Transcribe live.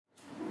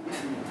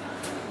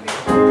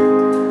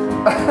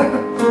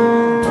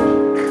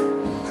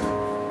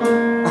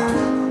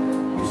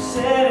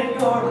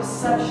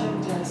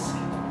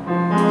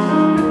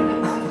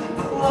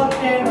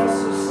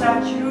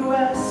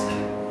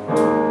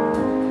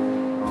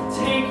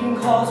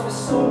dolls with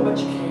so much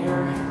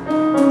care,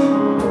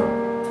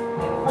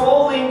 and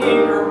rolling in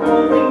your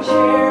rolling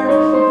chair,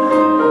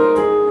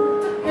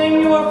 and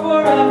you're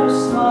forever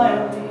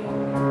smiling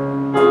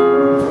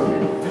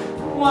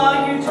while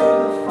you do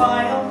the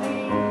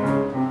filing.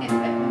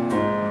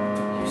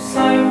 You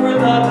sign for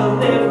the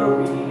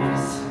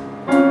deliveries.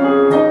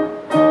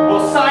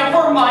 We'll sign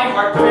for my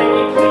heart,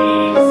 baby,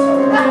 please.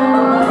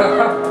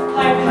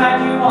 I've had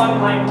you on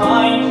my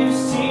mind, you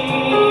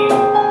see,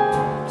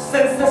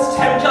 since this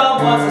temp job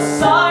was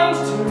assigned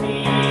to me.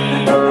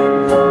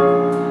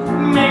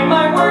 Make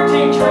my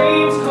working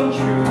dreams come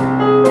true,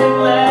 and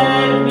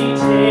let me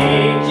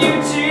take you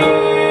to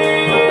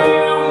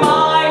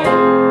my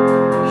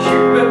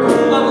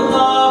cubicle of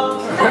love,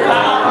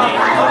 drowning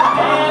your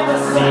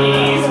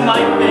fantasies,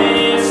 my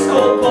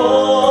fiscal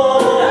goal.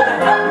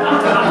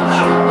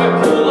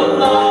 Cubicle of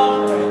love,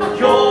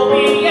 you'll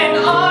be an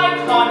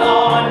icon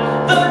on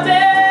the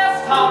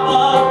desktop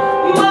of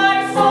my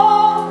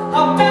soul.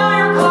 I'll fill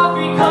your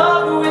coffee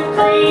cup with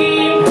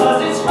cream, 'cause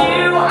it's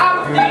you I'm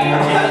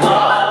thinking of.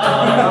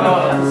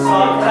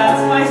 Soft as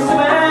my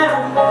sweater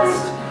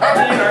vest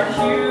in our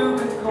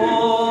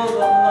cubicle of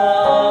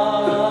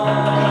love.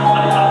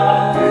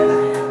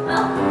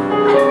 Well, I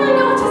don't really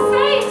know what to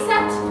say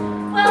except,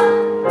 well,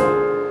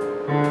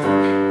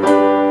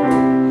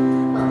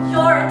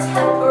 you're a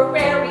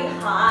temporary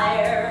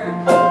hire,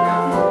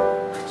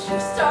 but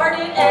you've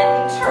started an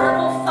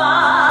eternal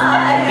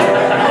fire.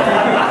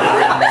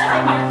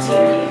 Time your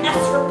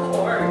TPS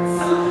reports.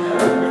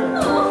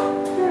 Oh,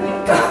 you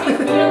got me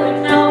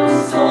feeling out of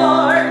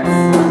sorts.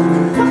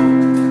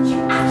 You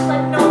act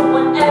like no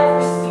one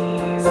ever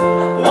sees.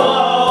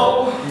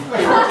 Whoa!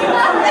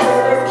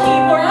 There's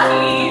keyboard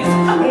keys.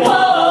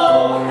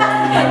 Whoa!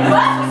 And you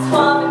act like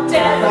mom and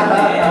dad.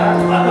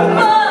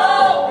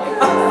 Whoa!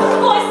 The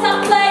voice I'm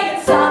playing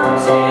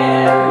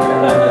solitaire.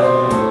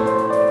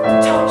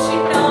 Don't you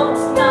know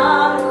it's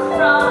not a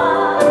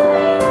crime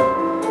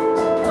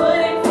to put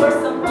in for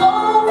some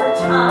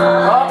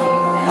overtime?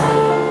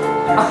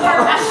 Your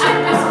partnership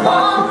is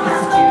long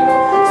past due,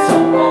 so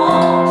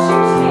won't you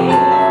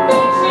take me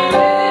to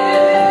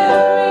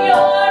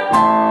your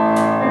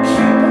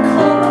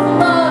cubicle of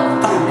love?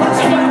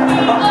 Take me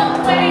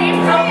away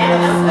from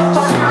this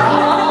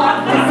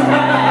office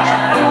hell.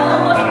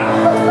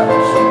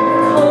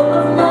 Cubicle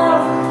of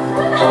love,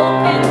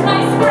 open my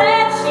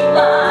spreadsheet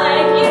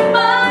like in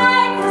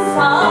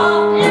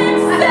Microsoft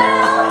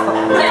Excel.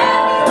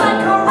 Grab me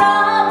like a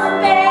rubber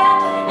band,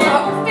 and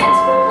we'll fit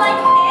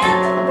like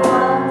hand in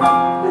glove.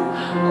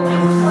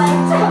 Looks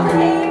like the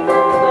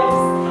favorite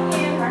place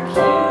in our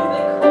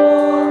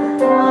cubicle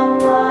of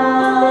love.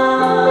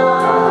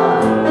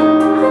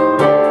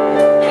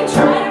 I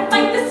try to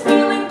fight this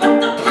feeling, but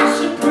the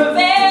passion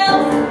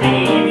prevails.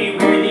 Baby,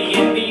 we're the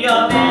envy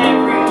of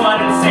everyone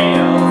in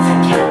sales.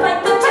 Can't fight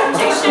the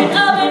temptation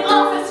of an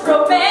office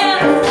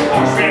romance.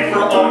 I'll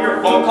transfer all your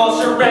phone calls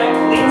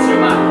directly to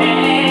my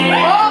hand.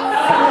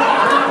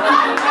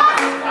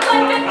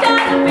 Like a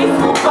database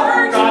will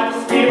purge. God,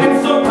 this feeling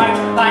so right.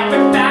 I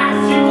could fax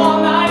you all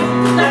night.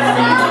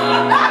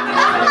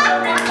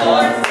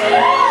 Resources.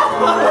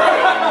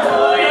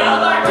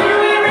 All our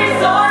human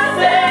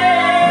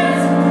resources.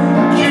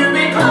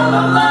 Cubicle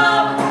of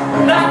love.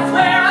 That's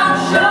where I'll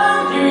show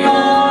you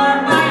you're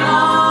my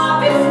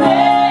office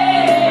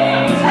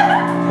mate.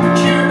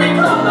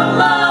 Cubicle of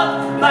love,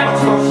 like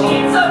 2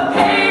 sheets of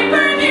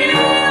paper, you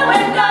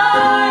and I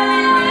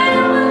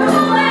will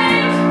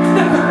collate.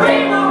 We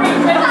will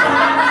reprint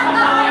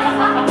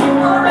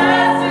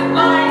fluorescent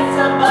lights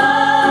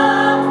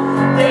above.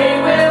 They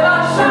will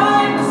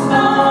outshine the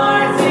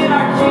stars in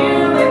our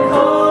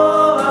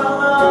cubicle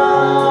alone.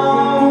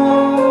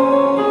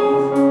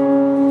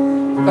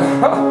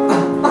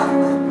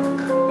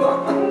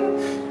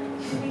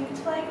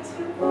 Linked like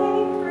two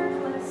paper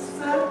clips.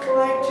 Stuck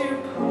like 2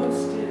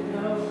 post-it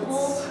Hole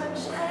notes.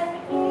 punch and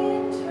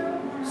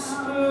interrupt.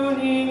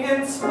 Spooning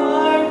and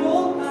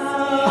spiral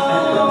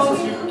bound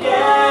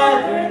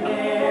together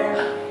there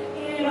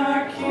in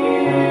our cubicle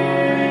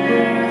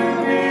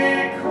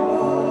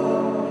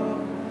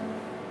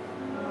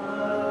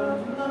of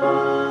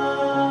love.